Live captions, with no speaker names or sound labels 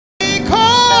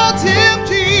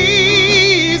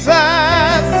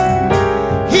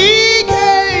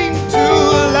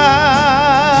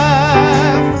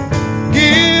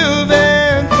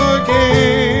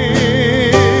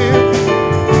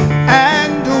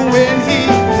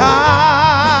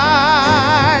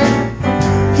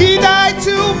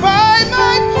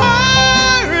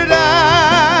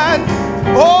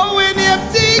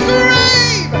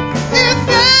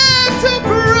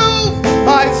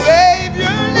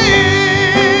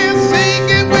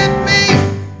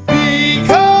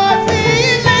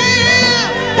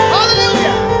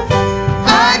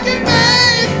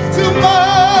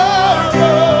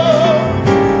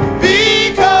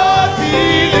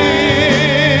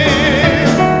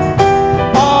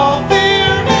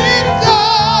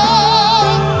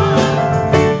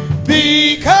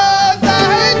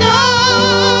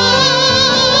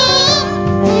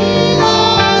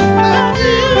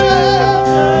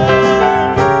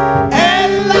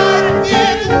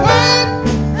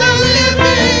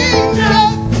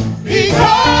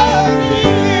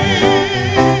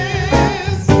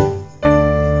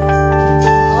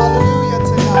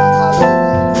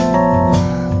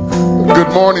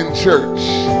Good morning, church.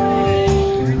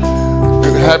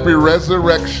 Good happy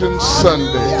Resurrection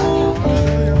Sunday.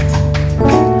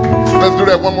 Let's do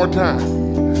that one more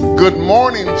time. Good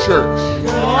morning, church.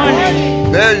 Good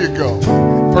morning. There you go.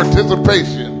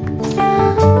 Participation.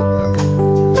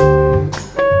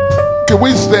 Can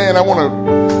we stand? I want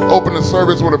to open the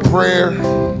service with a prayer.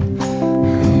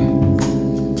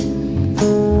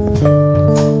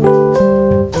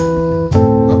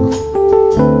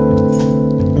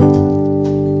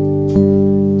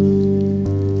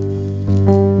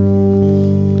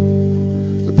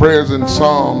 Prayers in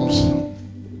Psalms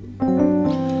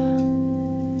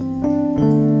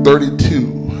 32.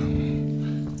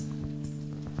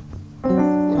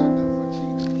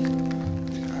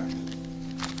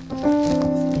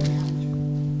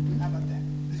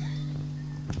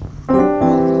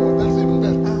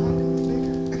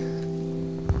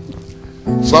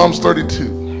 Psalms 32.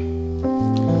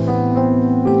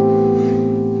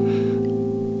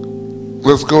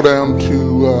 Let's go down to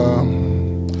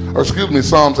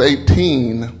Psalms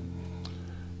 18.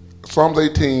 Psalms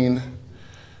 18,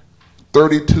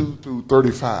 32 through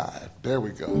 35. There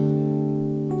we go.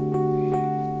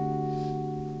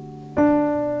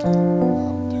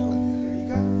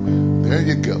 There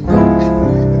you go.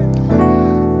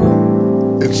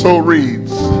 It so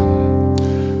reads,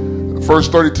 verse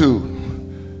 32.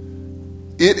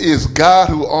 It is God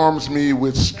who arms me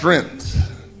with strength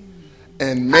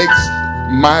and makes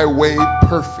my way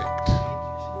perfect.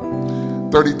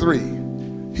 33.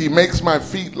 He makes my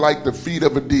feet like the feet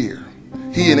of a deer.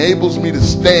 He enables me to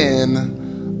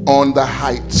stand on the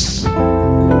heights.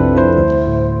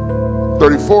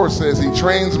 34 says he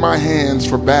trains my hands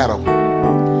for battle.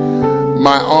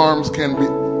 My arms can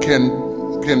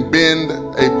bend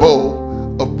a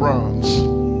bow of bronze.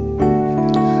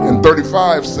 And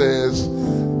 35 says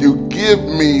you give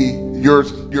me your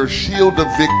shield of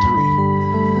victory,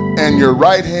 and your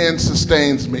right hand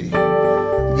sustains me.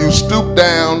 You stoop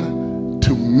down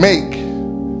to make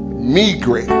me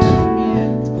great.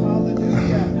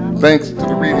 Thanks to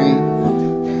the reading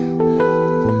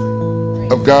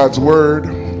of God's word.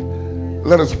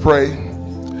 Let us pray.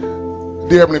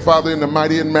 Dear Heavenly Father, in the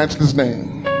mighty and matchless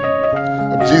name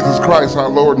of Jesus Christ, our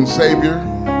Lord and Savior,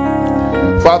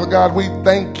 Father God, we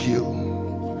thank you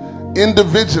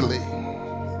individually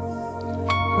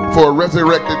for a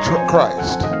resurrected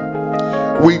Christ.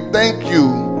 We thank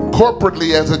you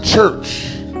corporately as a church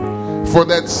for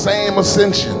that same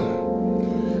ascension.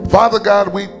 Father God,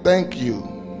 we thank you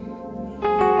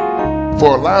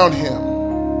for allowing him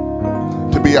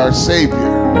to be our Savior,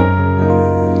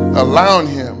 allowing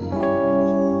him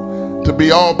to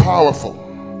be all powerful,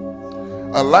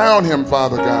 allowing him,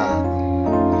 Father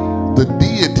God, the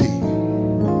deity.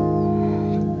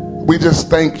 We just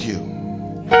thank you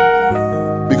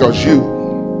because you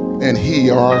and he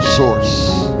are our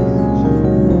source.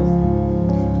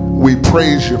 We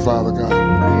praise you, Father God.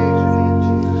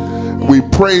 We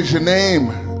praise your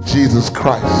name, Jesus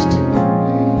Christ.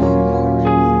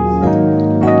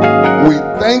 We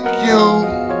thank you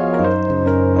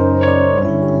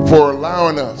for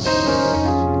allowing us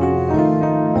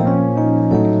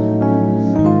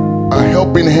a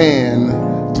helping hand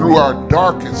through our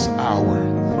darkest hour.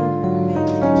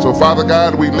 So, Father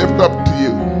God, we lift up to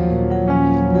you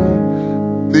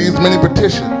these many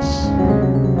petitions.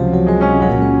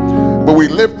 But we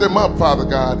lift them up, Father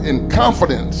God, in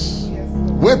confidence,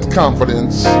 with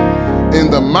confidence, in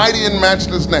the mighty and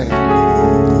matchless name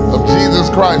of Jesus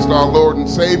Christ, our Lord and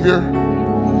Savior.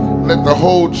 Let the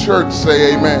whole church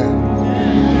say amen.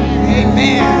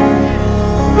 Amen.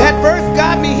 That verse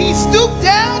got me. He stooped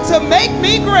down to make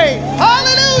me great.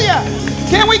 Hallelujah.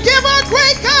 Can we give our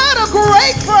great God a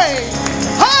great praise?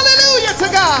 Hallelujah to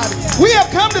God. We have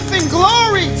come to sing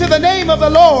glory to the name of the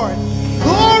Lord.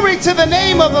 Glory to the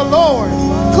name of the Lord.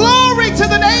 Glory to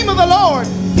the name of the Lord.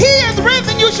 He is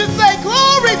risen, you should say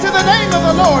glory to the name of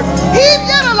the Lord. He's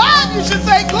yet alive, you should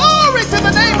say glory to the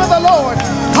name of the Lord.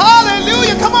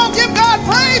 Hallelujah. Come on, give God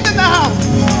praise in the house.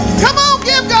 Come on,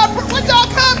 give God praise. What y'all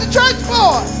come to church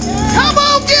for? Come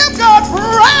on, give God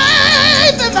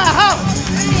praise in the house.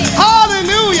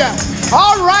 Hallelujah.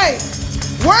 All right.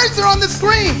 Words are on the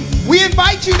screen. We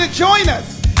invite you to join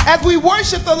us as we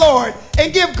worship the Lord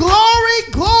and give glory,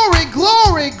 glory,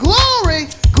 glory, glory,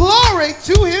 glory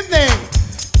to his name.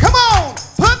 Come on,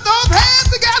 put those hands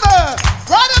together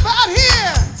right about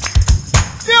here.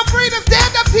 Feel free to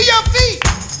stand up to your feet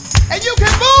and you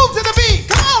can move to the beat.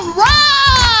 Come on,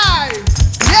 rise.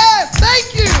 Yes,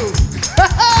 thank you.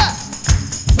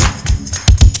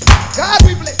 God,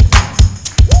 we bless.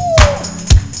 Woo.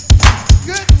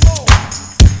 Good Lord.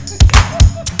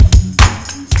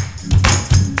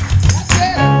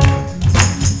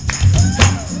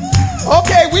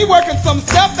 we working some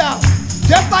stuff out.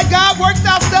 Just like God works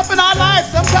out stuff in our lives.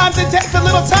 Sometimes it takes a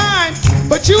little time,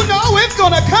 but you know it's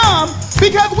going to come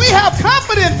because we have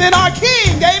confidence in our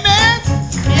King. Amen?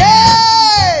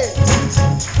 Yay!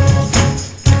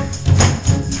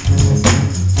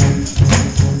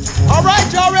 All right,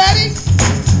 y'all ready?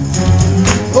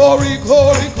 Glory,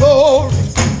 glory, glory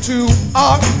to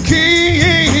our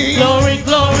King. Glory,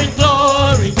 glory,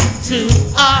 glory to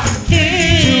our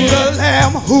King. To the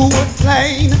Lamb who was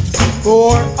slain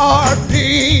for our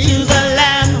peace. To the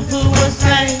Lamb who was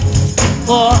slain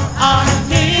for our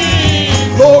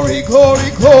King. Glory,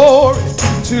 glory, glory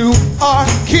to our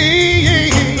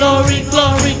King. Glory,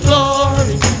 glory,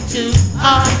 glory to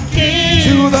our King.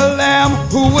 To the Lamb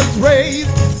who was raised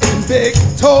in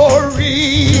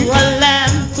victory. To a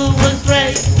Lamb who was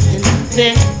raised in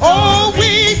victory. Oh,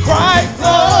 we cry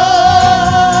glory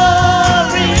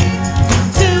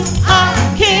to our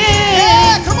King.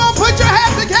 Yeah, come on, put your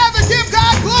hands together. Give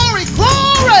God glory.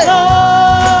 Glory.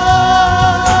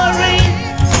 Glory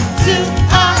to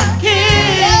our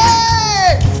King.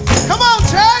 Yeah. Come on,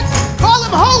 church. Call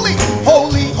him holy.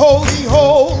 Holy, holy,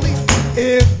 holy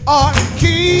is our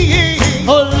King.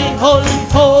 Holy, holy,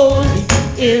 holy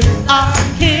is our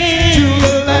King. To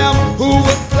the Lamb who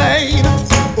was slain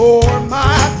for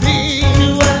my being. To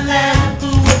a Lamb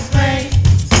who was slain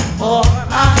for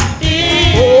our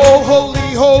being. Oh,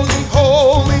 holy, holy,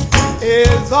 holy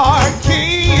is our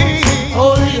King.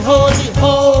 Holy, holy,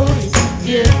 holy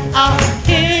is our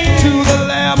King. To the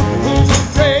Lamb who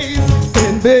was raised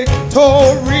in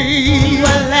victory. To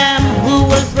a Lamb who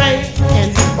was raised in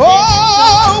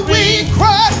Oh, we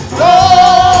cry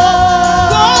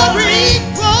glory,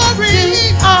 glory.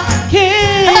 our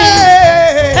King.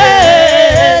 Hey,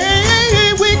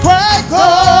 Hey. we cry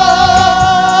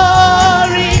glory.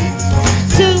 Glory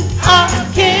to our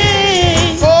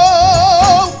King.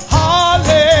 Oh,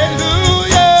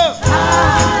 hallelujah.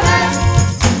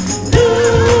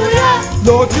 Hallelujah.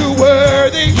 Lord, you're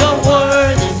worthy, You're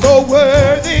worthy. so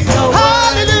worthy. So worthy.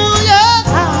 Hallelujah.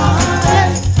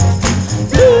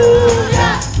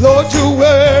 Hallelujah. Lord, you're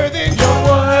worthy, You're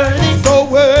worthy. so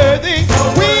worthy.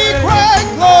 We cry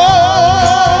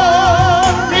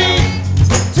glory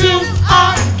To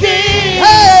our King.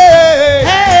 Hey,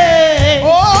 Hey.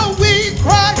 oh, we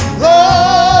cry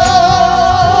glory.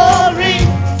 Glory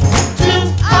to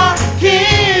our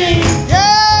King.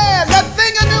 Yeah, let's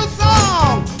sing a new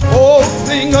song. Oh,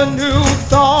 sing a new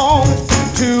song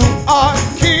to our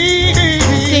King.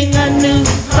 Sing a new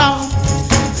song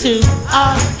to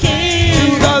our To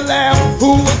King. the Lamb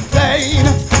who was slain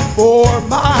for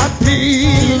my To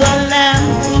peace. the Lamb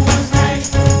who was slain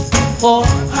for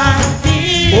our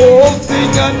peace. Oh,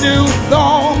 sing a new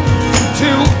song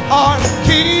to our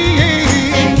King.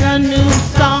 Sing a new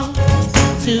song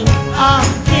to our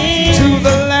King. To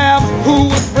the Lamb who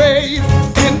was raised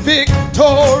in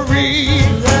victory.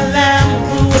 To the Lamb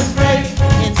who was raised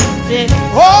in victory.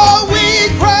 Oh, we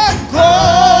cry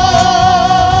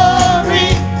glory.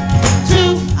 To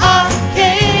our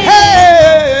King.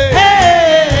 Hey,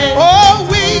 Hey. oh,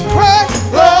 we cry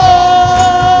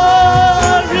glory.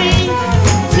 Glory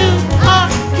to our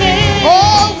King.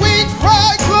 Oh, we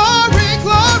cry glory,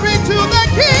 glory to the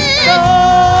King.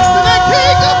 To the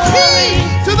King of Kings,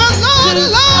 to the Lord of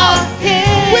Lords.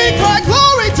 We cry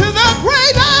glory to the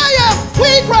great I am.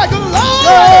 We cry glory.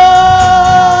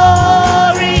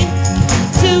 Glory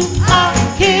to our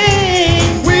King.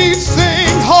 We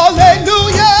sing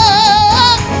hallelujah.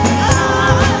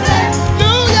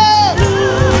 Hallelujah.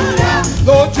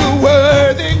 Lord, you're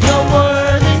worthy, You're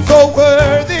worthy. so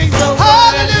worthy. So worthy.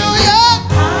 Hallelujah.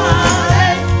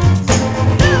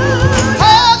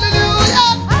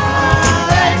 Hallelujah. Hallelujah.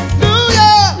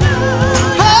 Hallelujah.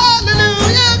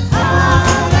 Hallelujah.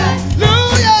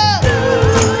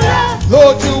 Hallelujah.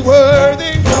 Lord, you're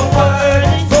worthy, You're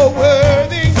worthy. so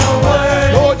worthy. So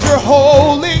worthy. Lord, you're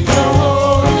holy, So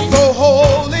holy. so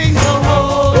holy. So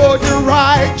holy. Lord, you're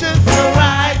righteous, So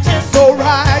righteous. so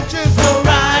righteous. So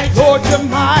righteous. Lord, you're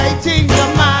mighty,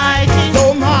 You're mighty. so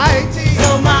mighty. So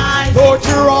mighty. Lord,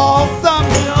 you're awesome,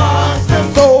 You're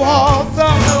awesome. so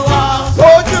awesome. So awesome.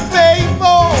 Lord, you're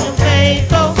faithful, You're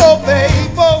faithful. so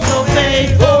faithful. So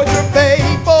faithful. Lord, you're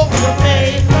faithful, You're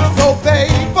faithful. so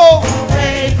faithful.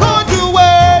 Faithful. Lord, you're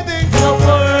worthy, So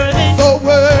worthy. so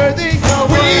worthy. So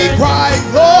We worthy. cry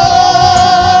glory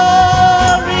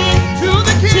Glory to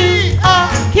the King. to our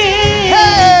King.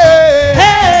 Hey,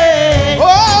 Hey.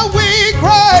 oh, we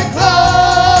cry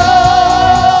glory.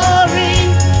 Glory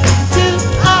to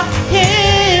our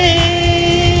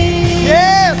King.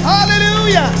 Yes,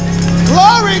 hallelujah.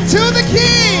 Glory to the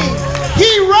King.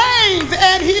 He reigns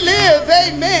and he lives.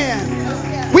 Amen.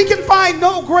 We We can find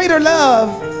no greater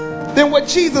love than what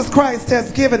Jesus Christ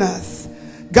has given us.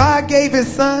 God gave his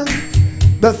son.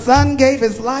 The son gave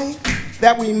his life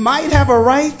that we might have a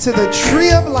right to the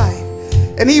tree of life.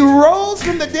 And he rose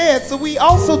from the dead so we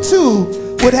also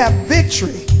too would have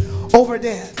victory over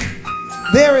death.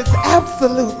 There is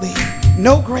absolutely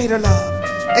no greater love.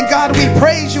 And God, we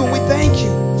praise you and we thank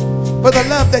you for the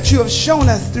love that you have shown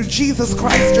us through Jesus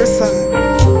Christ, your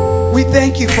son. We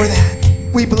thank you for that.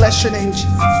 We bless your name, Jesus.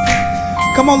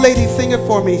 Come on, ladies, sing it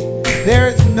for me. There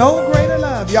is no greater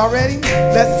love. Y'all ready?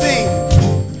 Let's sing.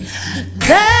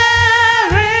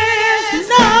 There is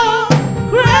no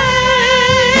greater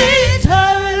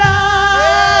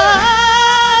love.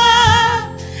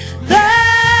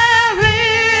 There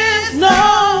is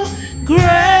no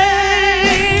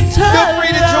greater love. Feel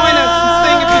free to join us and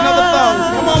sing if you know the song.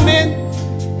 Come on, men.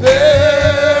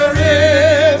 There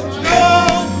is no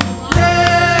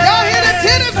greater. Y'all hear the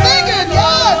tenor singing?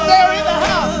 Lord, they're in the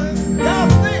house. Y'all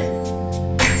sing.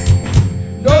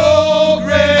 No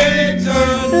greater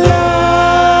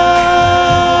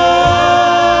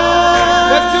love.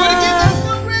 Let's do it again. There's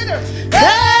no greater.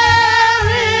 There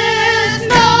is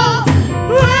no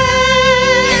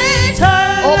greater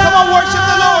love. Oh, come on, worship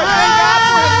the Lord. Thank God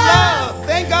for his love.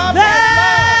 Thank God for his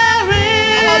love. There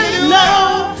is Hallelujah. no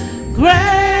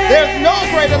greater. There's no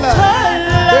greater love.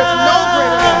 There's no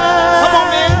greater love. Come on,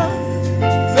 man.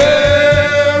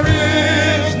 There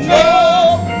is no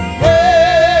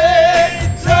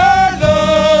greater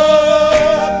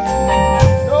love.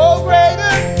 No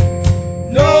greater.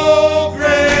 No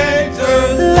greater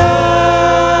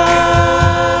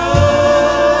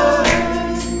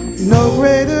love. No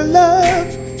greater love.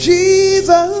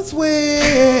 Jesus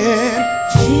went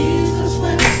Jesus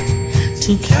went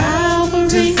to Calvary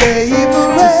to save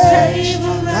a wretch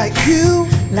like you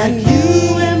like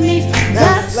you and me.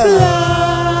 That's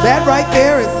love. That right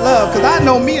there is love. Because I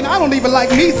know me and I don't even like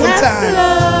me That's sometimes.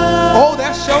 love. Oh,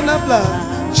 that's showing up love.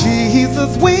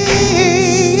 Jesus went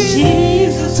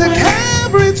Jesus to went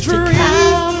Calvary's tree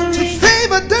Calvary to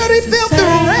save a dirty, filthy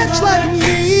save wretch a like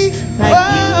me.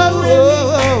 like you and me.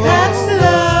 That's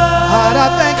love. God, I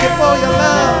thank you for your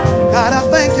love. God, I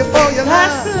thank you for your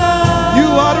That's love. love. You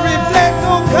ought to reflect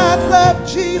on God's love.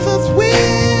 Jesus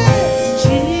went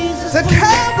Jesus to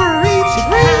Calvary's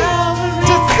tree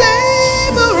to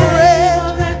save a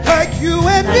wretch like you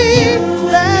and me.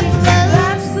 That's love.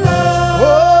 That's love. Oh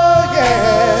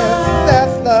yes,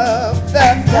 that's love.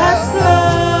 That's That's love.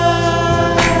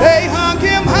 love. They hung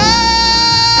him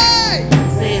high.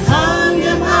 They hung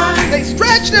him high. They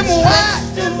stretched him wide.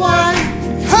 Stretched him wide.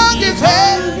 Hung his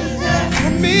head.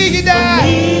 For me he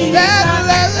died. That's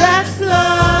love. That's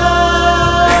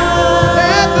love.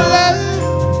 That's love.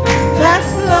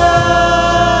 That's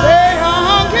love. They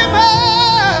hung him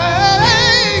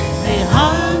high. They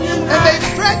hung him And high. they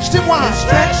stretched him wide.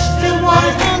 Stretched him They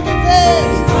wide. hung his head.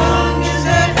 Hung his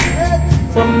head.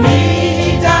 For me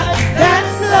he died.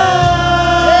 That's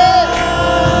love.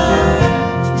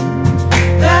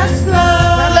 That's Now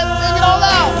love. let's sing it all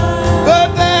out. But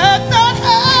that's not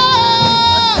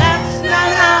how That's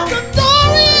not how the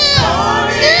story is.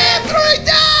 story In 3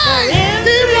 days, In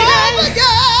he 3 rose days,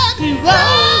 again. he rose Oh,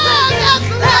 again. that's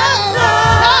That's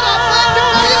love. God, I thank you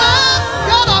for your love. love.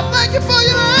 God, I thank you for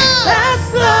your love. That's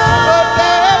But love.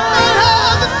 that's not how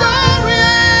the story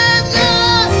ends.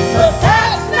 Yeah. But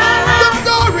That's not the how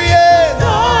story ends.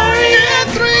 story In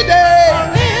 3 days,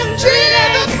 In 3 days,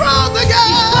 Jesus rose again.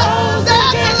 rose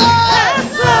That's again. love. That's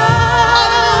love.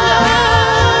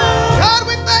 God,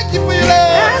 we thank you for your love.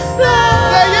 That's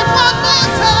love. Say it one more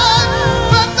time.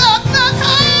 But that's not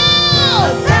how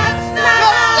That's not the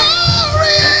how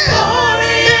story ends.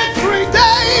 story In 3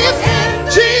 days, In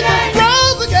 3 Jesus days,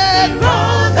 rose again.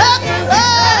 rose That's again.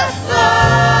 love. That's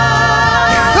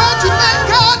love. Don't you thank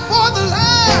God for the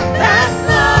love? That's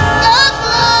love. That's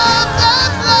love.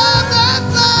 That's love. That's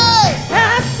love.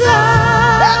 That's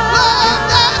love. That's love.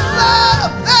 That's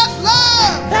love. That's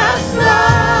love. That's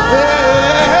love.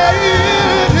 Hey,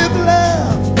 it is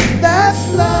love. That's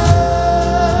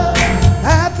love.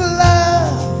 That's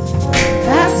love.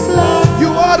 That's love. You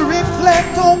ought to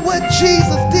reflect on what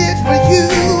Jesus did for you.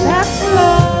 That's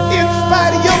love. In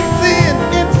spite of your sin,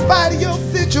 in spite of your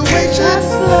situation,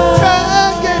 That's love.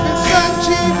 God gave his son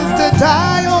Jesus to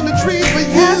die on the tree for you.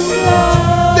 That's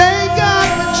love. Thank God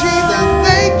for Jesus.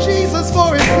 Thank Jesus for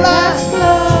his life. That's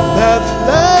love. That's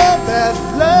love. That's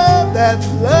love. That's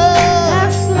love.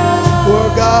 That's love. For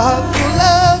God so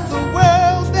loved the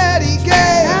world that he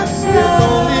gave That's his love.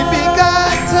 only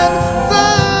begotten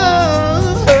Son.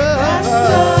 That's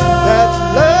love. That's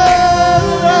love.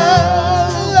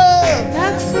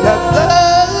 That's That's love.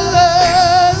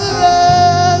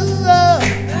 love.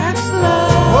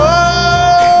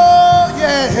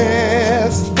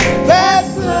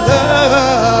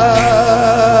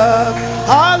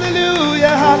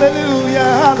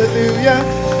 Hallelujah.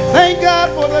 Thank God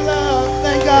for the love.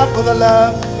 Thank God for the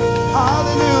love.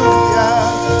 Hallelujah.